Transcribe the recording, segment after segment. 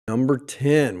Number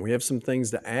 10, we have some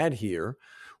things to add here.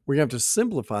 We're going to have to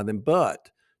simplify them, but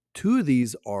two of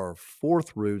these are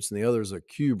fourth roots and the other is a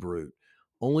cube root.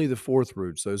 Only the fourth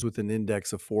roots, those with an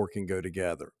index of 4, can go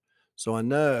together. So I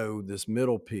know this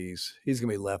middle piece, he's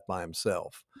going to be left by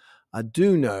himself. I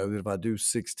do know that if I do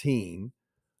 16,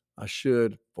 I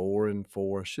should, 4 and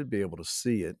 4, I should be able to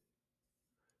see it.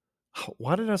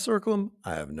 Why did I circle them?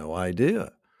 I have no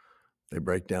idea. They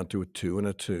break down to a 2 and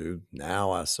a 2.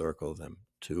 Now I circle them.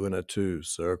 2 and a 2,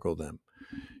 circle them.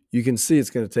 You can see it's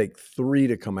going to take 3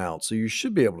 to come out. So you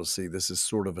should be able to see this is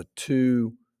sort of a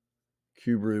 2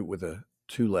 cube root with a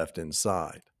 2 left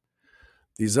inside.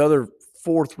 These other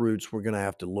fourth roots we're going to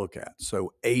have to look at.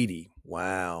 So 80,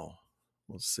 wow.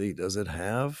 Let's see, does it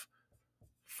have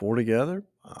 4 together?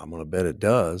 I'm going to bet it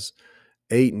does.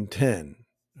 8 and 10,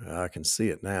 I can see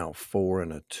it now. 4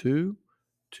 and a 2.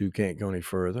 2 can't go any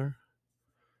further.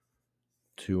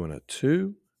 2 and a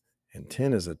 2. And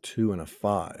 10 is a 2 and a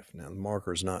 5. Now, the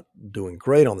marker's not doing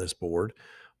great on this board,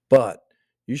 but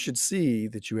you should see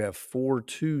that you have 4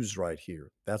 2s right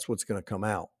here. That's what's going to come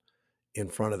out in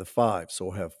front of the 5. So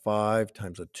we'll have 5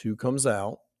 times a 2 comes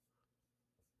out.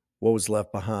 What was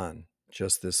left behind?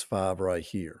 Just this 5 right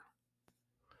here.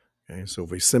 Okay, so if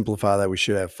we simplify that, we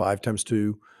should have 5 times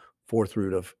 2, fourth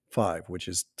root of 5, which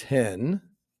is 10.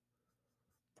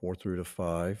 Fourth root of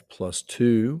 5 plus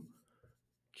 2.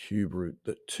 Cube root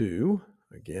 2,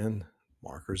 again,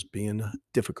 markers being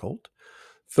difficult.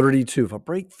 32, if I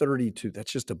break 32,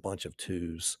 that's just a bunch of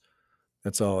 2s.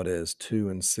 That's all it is, 2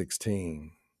 and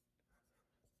 16,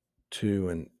 2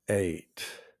 and 8,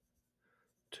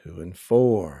 2 and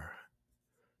 4,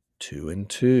 2 and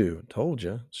 2. Told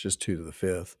you, it's just 2 to the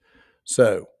 5th.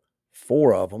 So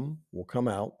 4 of them will come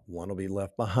out, 1 will be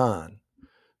left behind.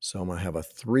 So I'm going to have a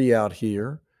 3 out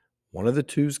here. One of the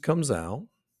 2s comes out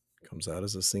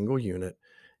as a single unit,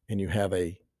 and you have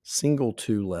a single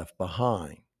 2 left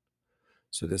behind.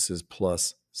 So this is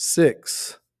plus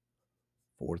 6,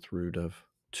 fourth root of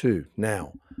 2.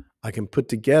 Now, I can put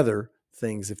together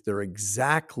things if they're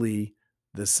exactly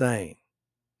the same.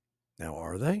 Now,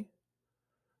 are they?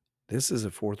 This is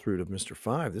a fourth root of Mr.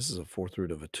 5. This is a fourth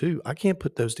root of a 2. I can't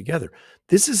put those together.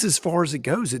 This is as far as it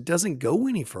goes. It doesn't go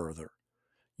any further.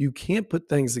 You can't put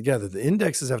things together. The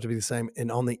indexes have to be the same,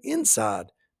 and on the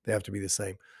inside, they have to be the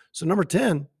same. So number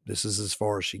 10, this is as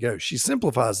far as she goes. She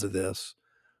simplifies to this,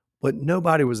 but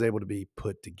nobody was able to be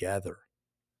put together.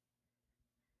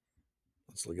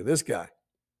 Let's look at this guy.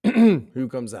 Who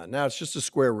comes out? Now, it's just a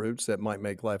square roots. That might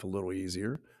make life a little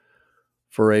easier.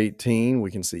 For 18,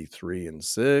 we can see 3 and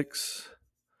 6,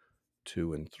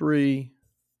 2 and 3.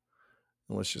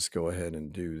 And let's just go ahead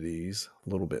and do these a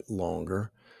little bit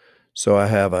longer. So I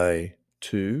have a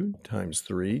 2 times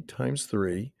 3 times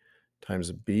 3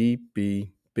 times B,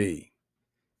 B, B.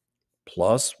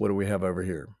 Plus, what do we have over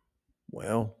here?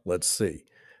 Well, let's see.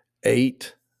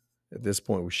 8. At this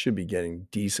point, we should be getting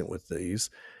decent with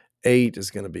these. 8 is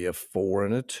going to be a 4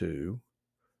 and a 2,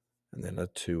 and then a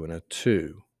 2 and a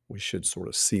 2. We should sort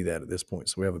of see that at this point.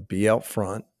 So we have a B out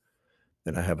front.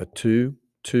 Then I have a 2,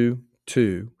 2,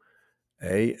 2,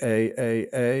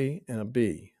 A, and a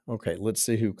B. Okay, let's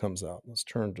see who comes out. Let's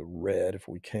turn to red if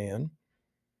we can.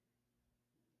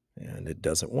 And it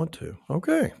doesn't want to.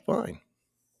 Okay, fine.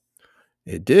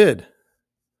 It did.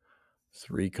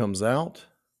 3 comes out.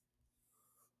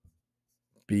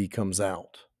 B comes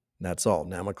out. And that's all.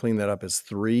 Now I'm going to clean that up as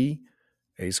 3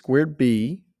 A squared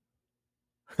B.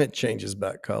 It changes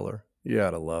back color. You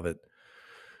gotta love it.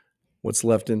 What's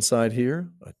left inside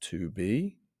here? A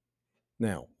 2B.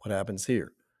 Now, what happens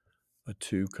here? A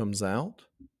 2 comes out.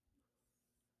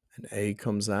 An A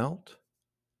comes out.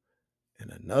 And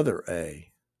another A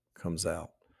comes out.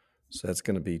 So that's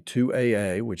going to be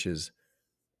 2AA, which is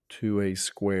 2A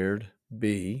squared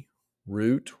B,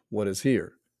 root, what is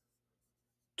here?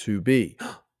 2B.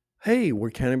 Hey, we're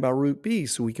counting by root B,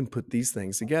 so we can put these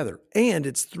things together. And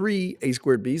it's 3 A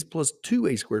squared B's plus 2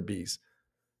 A squared B's.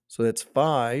 So that's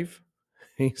 5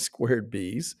 A squared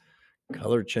B's.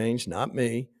 Color change, not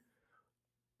me.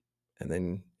 And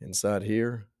then inside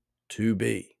here,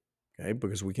 2B. Okay,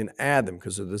 because we can add them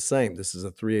because they're the same. This is a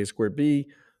 3A squared B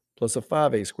plus a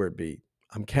 5A squared B.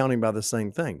 I'm counting by the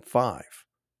same thing, 5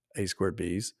 A squared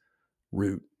B's,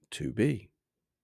 root 2B.